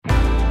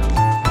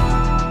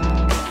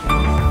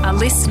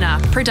listener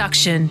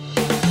production.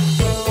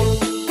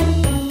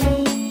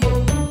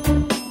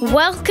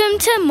 Welcome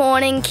to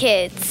Morning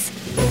Kids.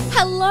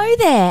 Hello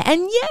there,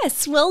 and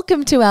yes,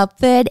 welcome to our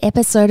third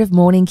episode of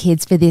Morning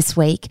Kids for this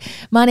week.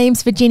 My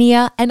name's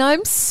Virginia, and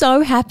I'm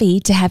so happy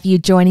to have you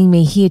joining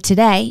me here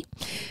today.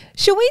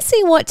 Shall we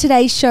see what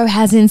today's show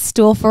has in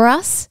store for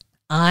us?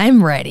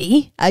 I'm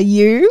ready. Are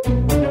you?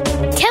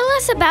 Tell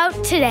us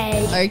about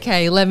today.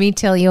 Okay, let me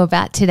tell you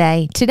about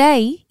today.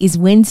 Today is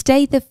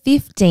Wednesday, the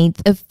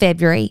 15th of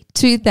February,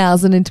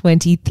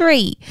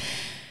 2023.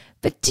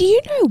 But do you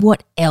know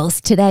what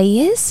else today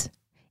is?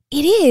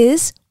 It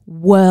is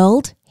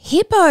World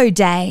Hippo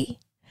Day.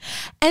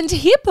 And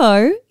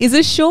hippo is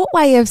a short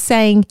way of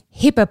saying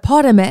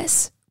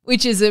hippopotamus,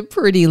 which is a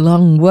pretty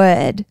long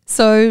word.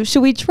 So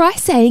shall we try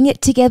saying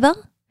it together?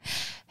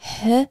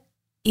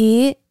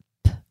 Hippopotamus.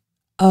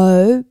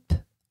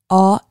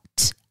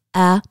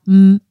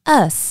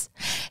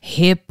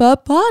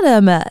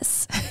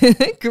 Hippopotamus.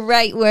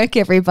 Great work,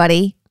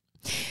 everybody.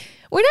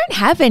 We don't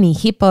have any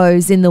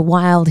hippos in the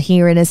wild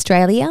here in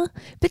Australia,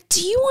 but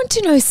do you want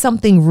to know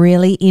something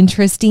really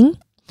interesting?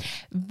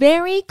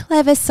 Very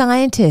clever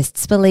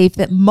scientists believe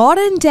that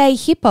modern-day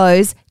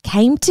hippos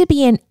came to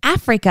be in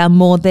Africa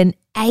more than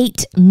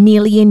 8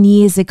 million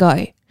years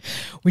ago,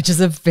 which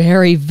is a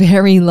very,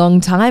 very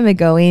long time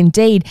ago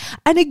indeed,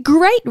 and a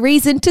great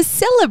reason to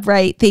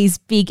celebrate these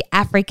big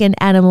African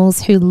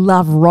animals who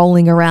love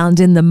rolling around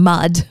in the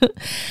mud.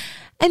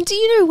 And do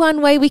you know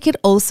one way we could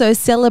also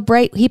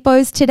celebrate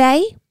hippos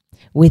today?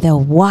 With a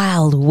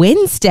Wild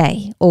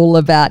Wednesday all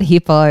about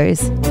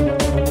hippos.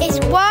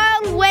 It's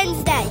Wild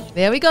Wednesday.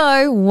 There we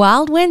go,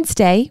 Wild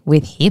Wednesday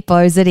with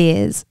hippos it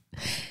is.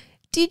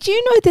 Did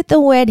you know that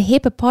the word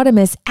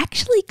hippopotamus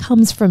actually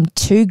comes from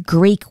 2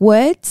 Greek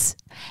words?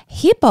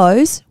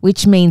 Hippos,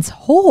 which means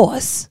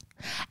horse,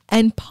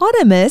 and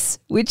potamus,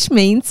 which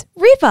means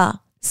river.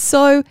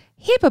 So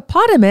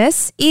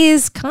hippopotamus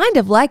is kind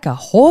of like a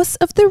horse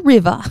of the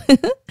river.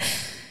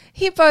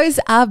 Hippos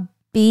are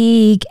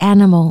big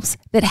animals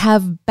that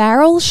have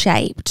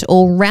barrel-shaped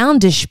or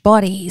roundish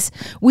bodies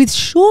with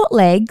short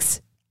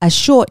legs, a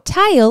short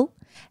tail,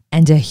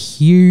 and a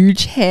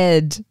huge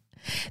head.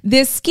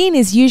 Their skin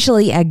is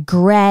usually a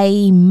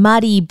grey,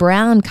 muddy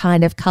brown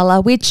kind of colour,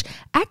 which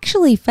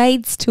actually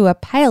fades to a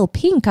pale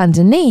pink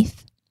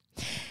underneath.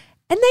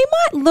 And they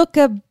might look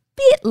a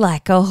bit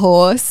like a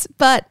horse,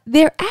 but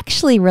they're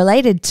actually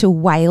related to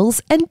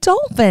whales and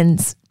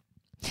dolphins.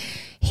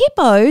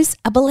 Hippos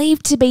are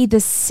believed to be the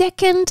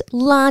second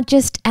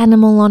largest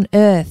animal on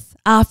Earth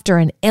after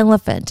an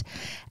elephant.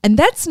 And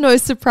that's no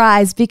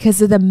surprise because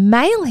the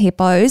male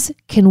hippos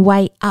can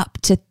weigh up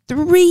to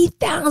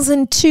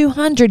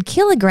 3,200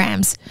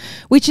 kilograms,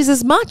 which is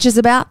as much as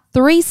about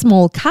 3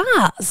 small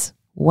cars.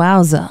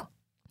 Wowza.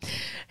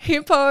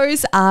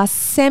 Hippos are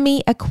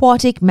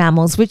semi-aquatic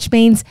mammals, which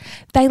means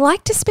they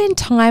like to spend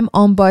time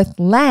on both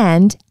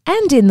land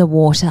and in the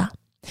water.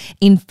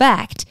 In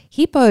fact,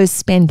 hippos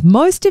spend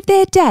most of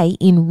their day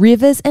in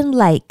rivers and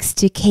lakes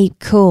to keep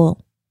cool.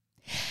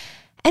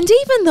 And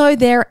even though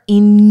they're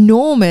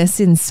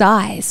enormous in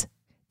size,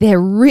 they're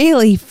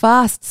really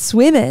fast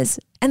swimmers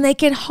and they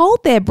can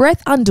hold their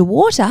breath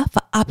underwater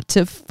for up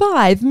to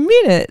 5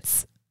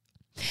 minutes.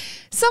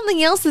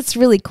 Something else that's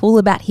really cool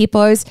about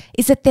hippos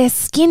is that their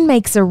skin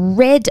makes a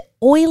red,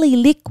 oily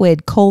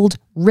liquid called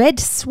red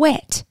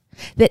sweat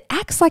that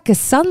acts like a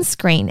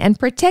sunscreen and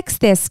protects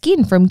their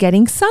skin from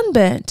getting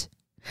sunburnt.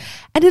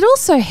 And it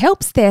also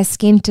helps their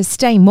skin to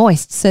stay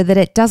moist so that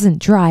it doesn't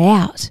dry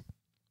out.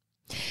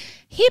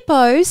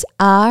 Hippos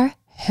are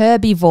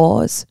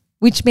herbivores,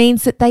 which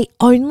means that they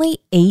only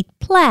eat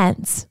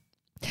plants.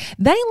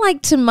 They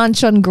like to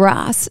munch on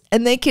grass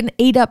and they can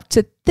eat up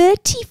to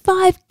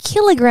 35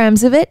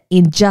 kilograms of it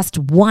in just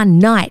one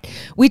night,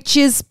 which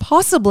is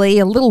possibly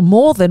a little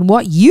more than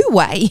what you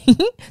weigh.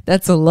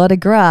 That's a lot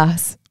of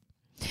grass.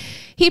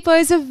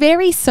 Hippos are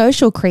very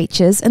social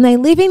creatures and they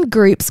live in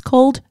groups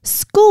called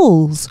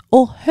schools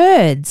or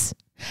herds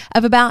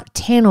of about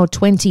 10 or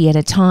 20 at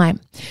a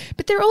time.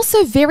 But they're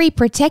also very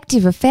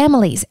protective of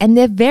families and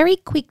they're very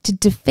quick to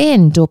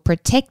defend or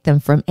protect them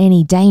from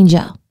any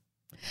danger.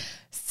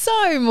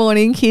 So,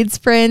 Morning Kids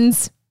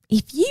friends,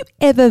 if you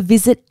ever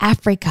visit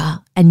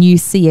Africa and you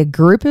see a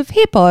group of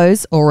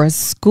hippos or a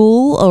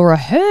school or a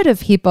herd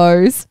of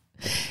hippos,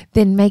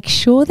 then make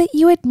sure that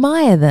you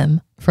admire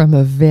them from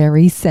a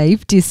very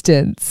safe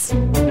distance.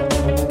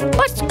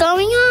 What's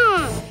going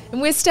on?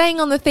 And we're staying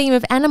on the theme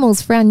of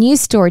animals for our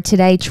news story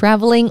today,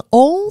 travelling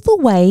all the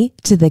way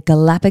to the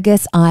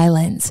Galapagos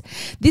Islands.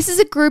 This is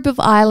a group of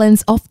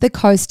islands off the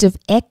coast of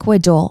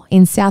Ecuador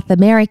in South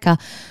America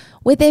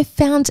where they've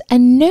found a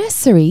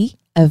nursery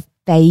of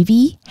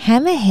baby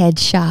hammerhead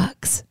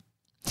sharks.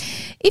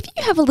 If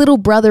you have a little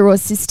brother or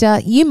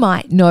sister, you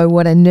might know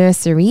what a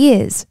nursery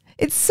is.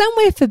 It's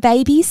somewhere for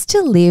babies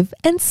to live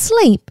and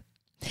sleep.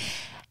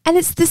 And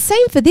it's the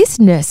same for this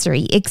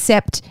nursery,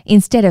 except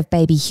instead of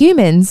baby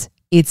humans,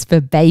 it's for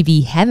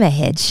baby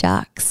hammerhead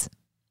sharks.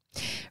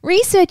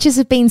 Researchers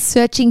have been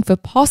searching for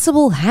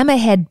possible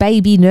hammerhead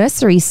baby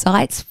nursery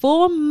sites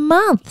for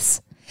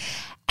months.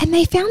 And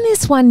they found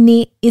this one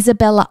near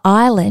Isabella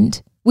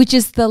Island, which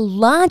is the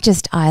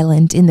largest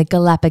island in the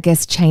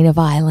Galapagos chain of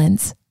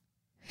islands.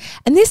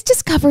 And this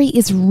discovery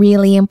is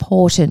really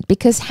important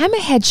because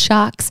hammerhead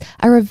sharks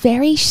are a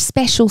very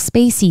special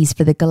species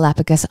for the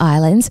Galapagos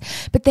Islands,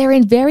 but they're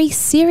in very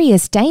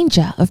serious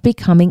danger of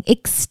becoming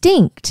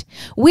extinct,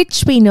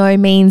 which we know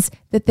means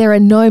that there are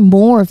no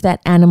more of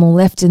that animal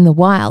left in the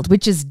wild,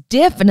 which is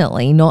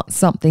definitely not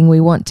something we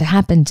want to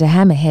happen to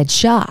hammerhead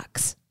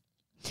sharks.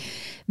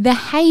 The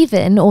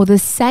haven, or the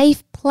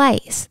safe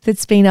place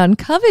that's been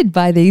uncovered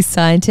by these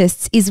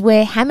scientists, is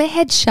where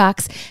hammerhead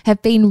sharks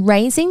have been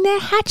raising their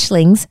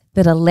hatchlings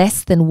that are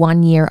less than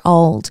 1 year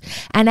old.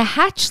 And a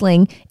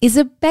hatchling is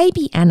a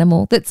baby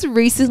animal that's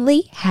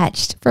recently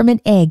hatched from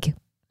an egg.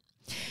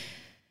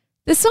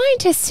 The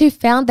scientists who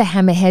found the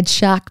hammerhead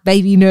shark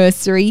baby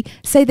nursery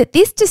say that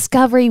this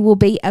discovery will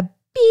be a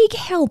big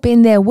help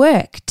in their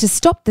work to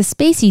stop the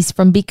species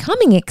from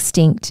becoming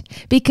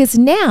extinct, because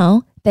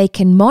now they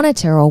can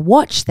monitor or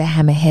watch the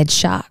hammerhead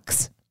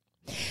sharks.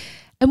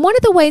 And one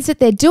of the ways that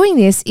they're doing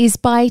this is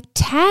by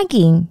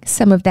tagging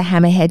some of the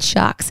hammerhead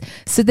sharks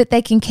so that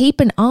they can keep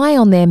an eye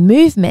on their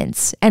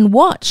movements and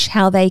watch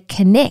how they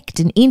connect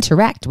and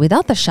interact with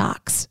other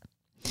sharks.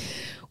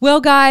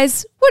 Well,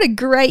 guys, what a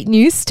great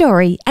news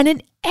story and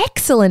an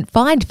excellent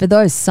find for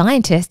those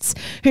scientists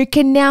who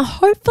can now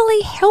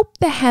hopefully help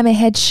the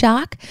hammerhead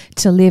shark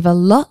to live a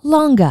lot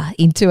longer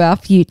into our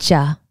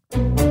future.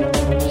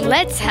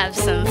 Let's have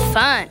some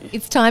fun.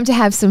 It's time to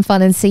have some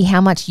fun and see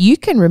how much you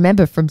can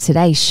remember from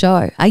today's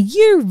show. Are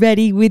you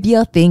ready with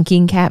your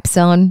thinking caps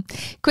on?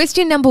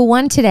 Question number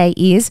 1 today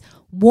is,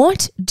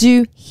 what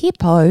do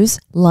hippos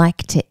like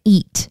to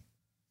eat?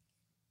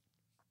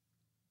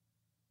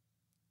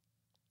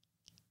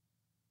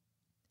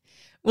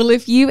 Well,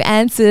 if you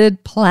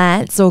answered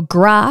plants or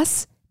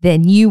grass,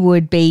 then you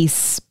would be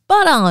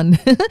spot on.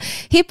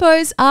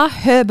 Hippos are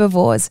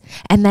herbivores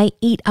and they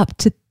eat up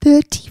to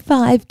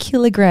 35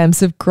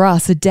 kilograms of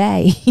grass a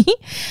day.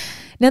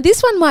 Now,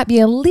 this one might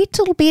be a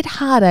little bit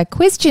harder.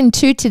 Question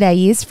 2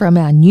 today is from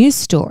our news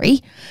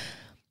story.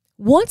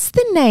 What's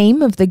the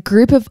name of the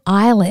group of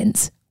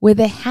islands where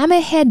the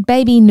hammerhead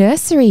baby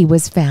nursery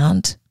was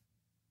found?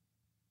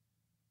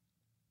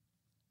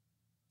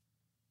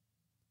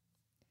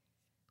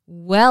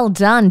 Well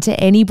done to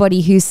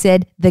anybody who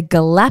said the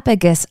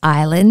Galapagos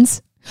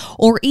Islands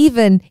or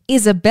even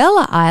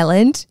Isabella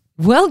Island.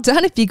 Well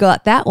done if you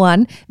got that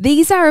one.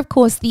 These are, of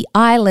course, the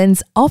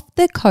islands off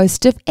the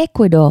coast of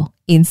Ecuador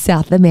in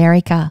South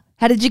America.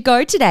 How did you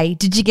go today?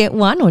 Did you get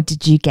 1 or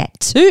did you get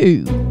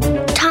 2?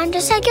 Time to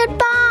say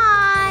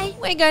goodbye.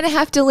 We're going to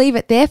have to leave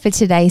it there for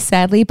today,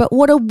 sadly, but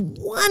what a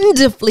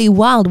wonderfully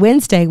wild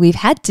Wednesday we've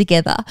had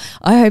together.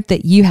 I hope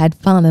that you had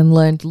fun and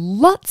learned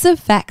lots of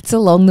facts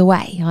along the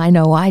way. I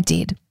know I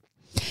did.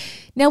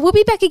 Now, we'll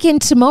be back again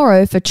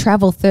tomorrow for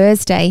Travel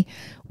Thursday,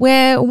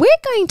 where we're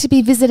going to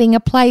be visiting a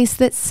place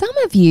that some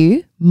of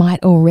you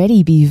might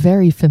already be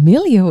very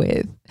familiar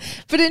with.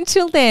 But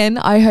until then,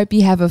 I hope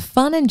you have a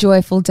fun and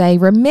joyful day,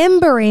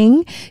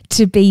 remembering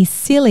to be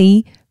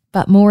silly,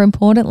 but more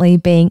importantly,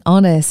 being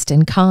honest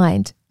and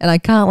kind. And I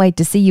can't wait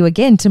to see you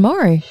again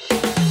tomorrow.